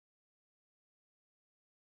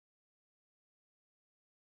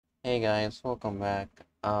Hey guys, welcome back.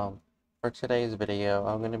 For today's video,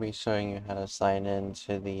 I'm going to be showing you how to sign in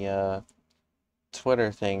to the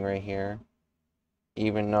Twitter thing right here.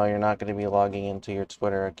 Even though you're not going to be logging into your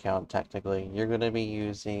Twitter account technically, you're going to be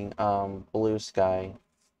using Blue Sky,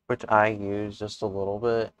 which I use just a little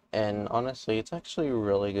bit, and honestly, it's actually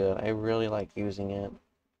really good. I really like using it.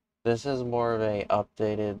 This is more of a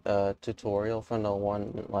updated tutorial from the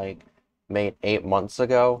one like made 8 months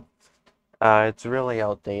ago. It's really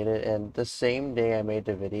outdated, and the same day I made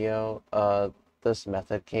the video, this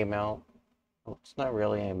method came out. Well, it's not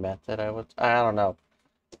really a method, I don't know.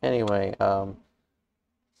 Anyway,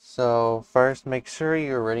 so first make sure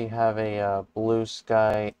you already have a Blue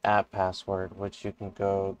Sky app password, which you can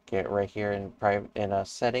go get right here in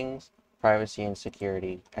settings, privacy and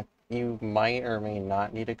security. You might or may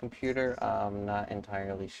not need a computer. I'm not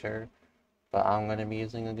entirely sure, but I'm going to be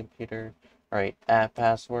using a computer. Alright, app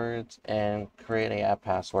passwords and create a app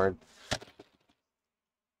password.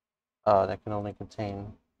 Oh, that can only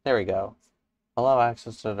contain. There we go. Allow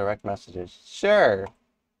access to direct messages. Sure.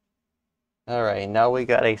 Alright, now we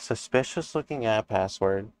got a suspicious looking app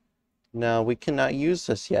password. No, we cannot use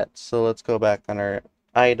this yet, so let's go back on our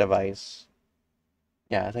iDevice.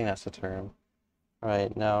 Yeah, I think that's the term.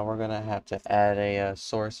 Alright, now we're gonna have to add a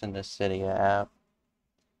source in the Cydia app.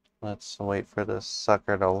 Let's wait for this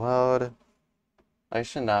sucker to load. I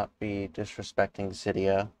should not be disrespecting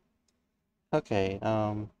Cydia. Okay,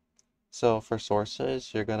 so for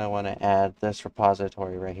sources, you're gonna want to add this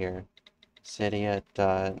repository right here.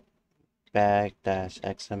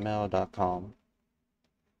 cydia.bag-xml.com.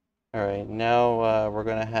 Alright, now we're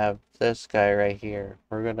gonna have this guy right here.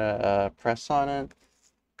 We're gonna press on it,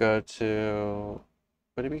 go to,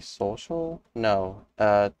 would it be social? No,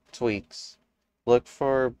 tweaks. Look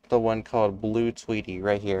for the one called BlueTweety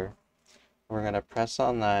right here. We're gonna press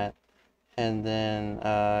on that, and then,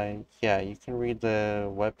 yeah, you can read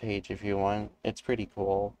the web page if you want. It's pretty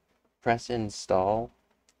cool. Press install,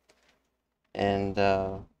 and,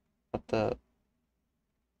 what the,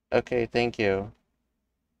 okay, thank you.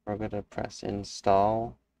 We're gonna press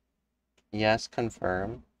install. Yes,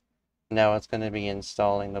 confirm. Now it's gonna be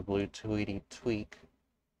installing the BlueTweety tweak.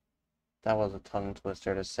 That was a tongue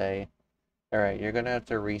twister to say. Alright, you're gonna have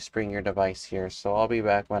to respring your device here, so I'll be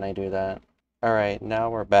back when I do that. Alright, now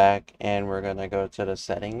we're back, and we're gonna go to the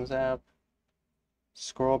settings app.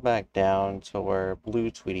 Scroll back down to where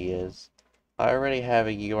BlueTweety is. I already have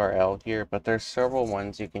a URL here, but there's several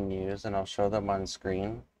ones you can use, and I'll show them on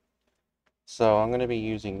screen. So I'm going to be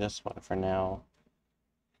using this one for now.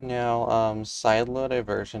 Now, sideload a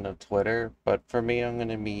version of Twitter, but for me, I'm going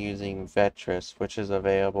to be using Vetris, which is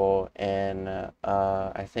available in,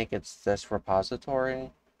 I think it's this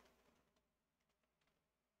repository.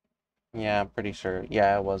 Yeah, I'm pretty sure.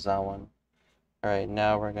 Yeah, it was that one. Alright,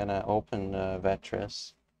 now we're going to open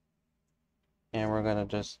Vetris, and we're going to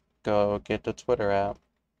just go get the Twitter app.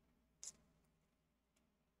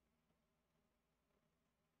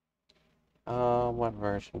 What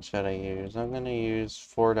version should I use? I'm gonna use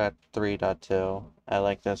 4.3.2. I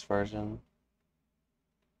like this version.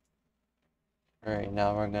 Alright,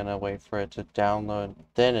 now we're gonna wait for it to download,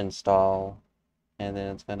 then install, and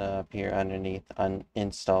then it's gonna appear underneath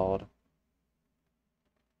uninstalled.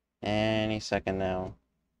 Any second now.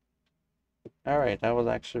 Alright, that was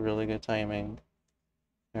actually really good timing.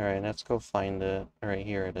 Alright, let's go find it. Alright,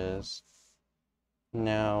 here it is.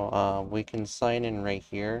 Now, we can sign in right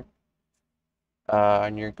here.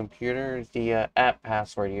 On your computer, the app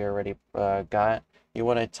password you already got, you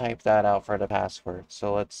want to type that out for the password.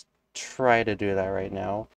 So let's try to do that right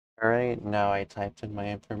now. Alright, now I typed in my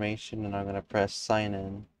information and I'm going to press sign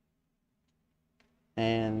in.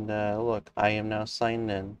 And look, I am now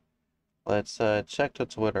signed in. Let's check the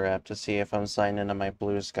Twitter app to see if I'm signed into my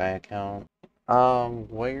Blue Sky account.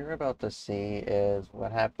 What you're about to see is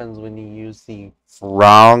what happens when you use the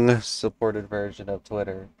wrong supported version of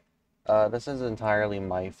Twitter. This is entirely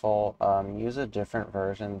my fault. Use a different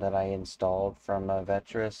version that I installed from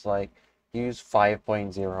Vetris, like use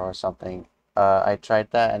 5.0 or something. I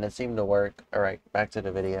tried that and it seemed to work. Alright, back to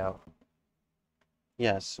the video.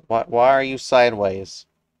 Yes, why are you sideways?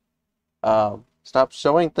 Stop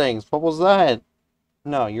showing things. What was that?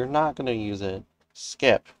 No, you're not gonna use it.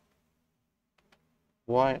 Skip.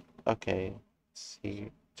 What? Okay. Let's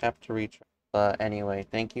see. Tap to retry. Anyway,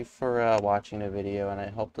 thank you for watching the video and I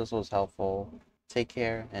hope this was helpful. Take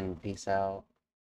care and peace out.